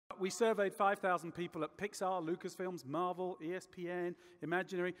We surveyed 5,000 people at Pixar, Lucasfilms, Marvel, ESPN,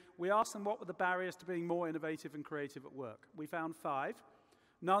 Imaginary. We asked them what were the barriers to being more innovative and creative at work. We found 5.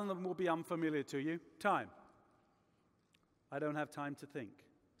 None of them will be unfamiliar to you. Time. I don't have time to think.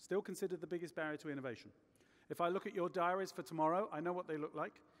 Still considered the biggest barrier to innovation. If I look at your diaries for tomorrow, I know what they look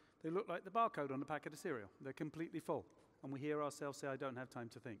like. They look like the barcode on a packet of cereal. They're completely full. And we hear ourselves say, I don't have time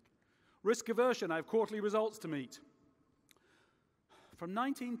to think. Risk aversion. I have quarterly results to meet. From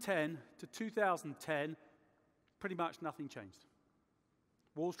 1910 to 2010, pretty much nothing changed.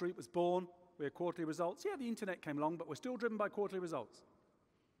 Wall Street was born. We had quarterly results. Yeah, the internet came along, but we're still driven by quarterly results.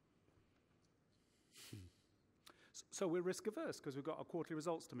 So we're risk averse because we've got our quarterly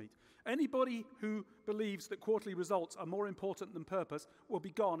results to meet. Anybody who believes that quarterly results are more important than purpose will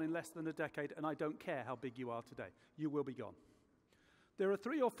be gone in less than a decade, and I don't care how big you are today. You will be gone. There are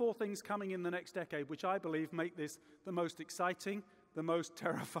 3 or 4 things coming in the next decade which I believe make this the most exciting, the most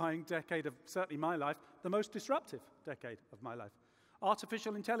terrifying decade of certainly my life, the most disruptive decade of my life.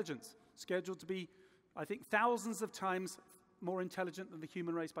 Artificial intelligence, scheduled to be, I think, thousands of times more intelligent than the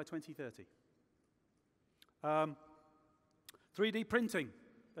human race by 2030. 3D printing.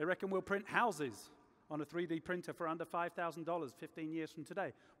 They reckon we'll print houses on a 3D printer for under $5,000 15 years from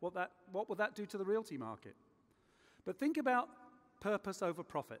today. What will that do to the realty market? But think about purpose over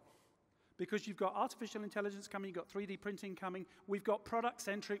profit. Because you've got artificial intelligence coming, you've got 3D printing coming, we've got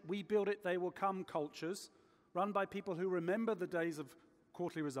product-centric, we build it, they will come cultures run by people who remember the days of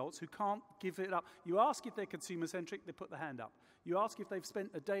quarterly results, who can't give it up. You ask if they're consumer-centric, they put their hand up. You ask if they've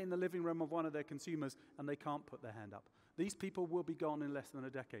spent a day in the living room of one of their consumers, and they can't put their hand up. These people will be gone in less than a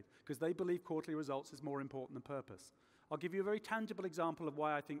decade because they believe quarterly results is more important than purpose. I'll give you a very tangible example of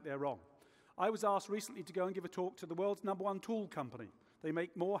why I think they're wrong. I was asked recently to go and give a talk to the world's #1 tool company. They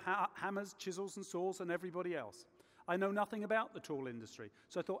make more hammers, chisels, and saws than everybody else. I know nothing about the tool industry,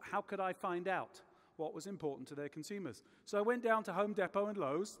 so I thought, how could I find out what was important to their consumers? So I went down to Home Depot and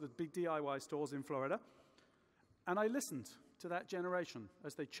Lowe's, the big DIY stores in Florida, and I listened to that generation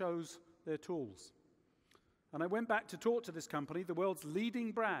as they chose their tools. And I went back to talk to this company, the world's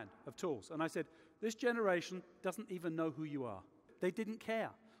leading brand of tools, and I said, this generation doesn't even know who you are. They didn't care.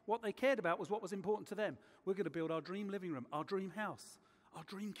 What they cared about was what was important to them. We're going to build our dream living room, our dream house, our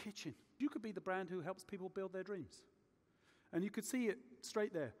dream kitchen. You could be the brand who helps people build their dreams. And you could see it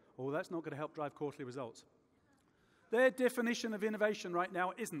straight there. Oh, that's not going to help drive quarterly results. Their definition of innovation right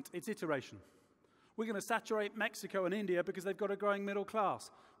now isn't. It's iteration. We're going to saturate Mexico and India because they've got a growing middle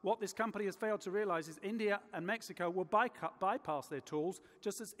class. What this company has failed to realize is India and Mexico will bypass their tools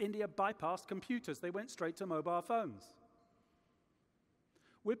just as India bypassed computers. They went straight to mobile phones.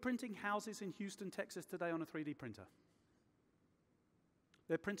 We're printing houses in Houston, Texas today on a 3D printer.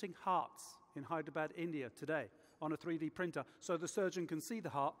 They're printing hearts in Hyderabad, India today on a 3D printer so the surgeon can see the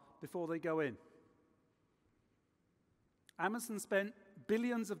heart before they go in. Amazon spent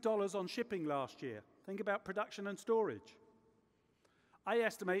billions of dollars on shipping last year. Think about production and storage. I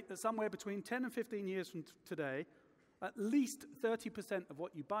estimate that somewhere between 10 and 15 years from today, at least 30% of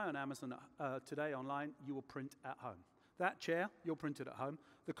what you buy on Amazon today online, you will print at home. That chair, you'll print it at home.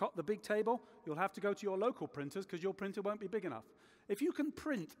 The big table, you'll have to go to your local printers because your printer won't be big enough. If you can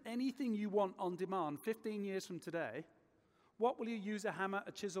print anything you want on demand 15 years from today, what will you use a hammer,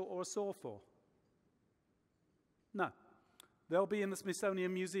 a chisel, or a saw for? No. They'll be in the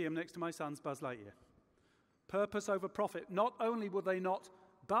Smithsonian Museum next to my son's Buzz Lightyear. Purpose over profit. Not only will they not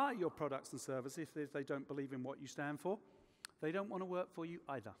buy your products and services if they don't believe in what you stand for, they don't want to work for you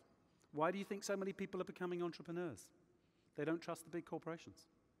either. Why do you think so many people are becoming entrepreneurs? They don't trust the big corporations.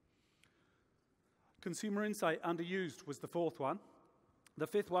 Consumer insight, underused, was the 4th one. The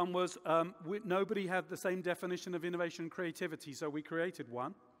 5th one was nobody had the same definition of innovation and creativity, so we created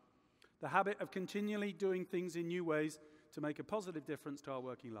one. The habit of continually doing things in new ways to make a positive difference to our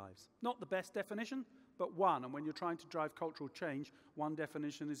working lives. Not the best definition, but one. And when you're trying to drive cultural change, one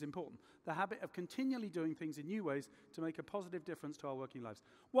definition is important. The habit of continually doing things in new ways to make a positive difference to our working lives.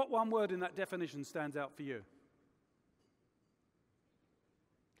 What one word in that definition stands out for you?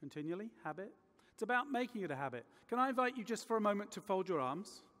 Continually, habit. It's about making it a habit. Can I invite you just for a moment to fold your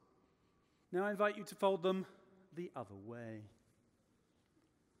arms? Now I invite you to fold them the other way.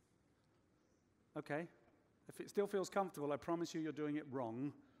 Okay. If it still feels comfortable, I promise you you're doing it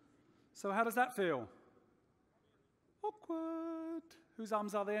wrong. So how does that feel? Awkward. Whose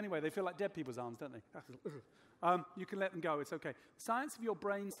arms are they anyway? They feel like dead people's arms, don't they? You can let them go. It's okay. The science of your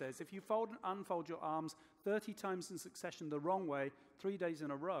brain says if you fold and unfold your arms 30 times in succession the wrong way, 3 days in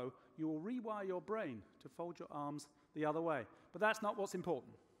a row, you will rewire your brain to fold your arms the other way. But that's not what's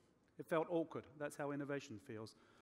important. It felt awkward. That's how innovation feels.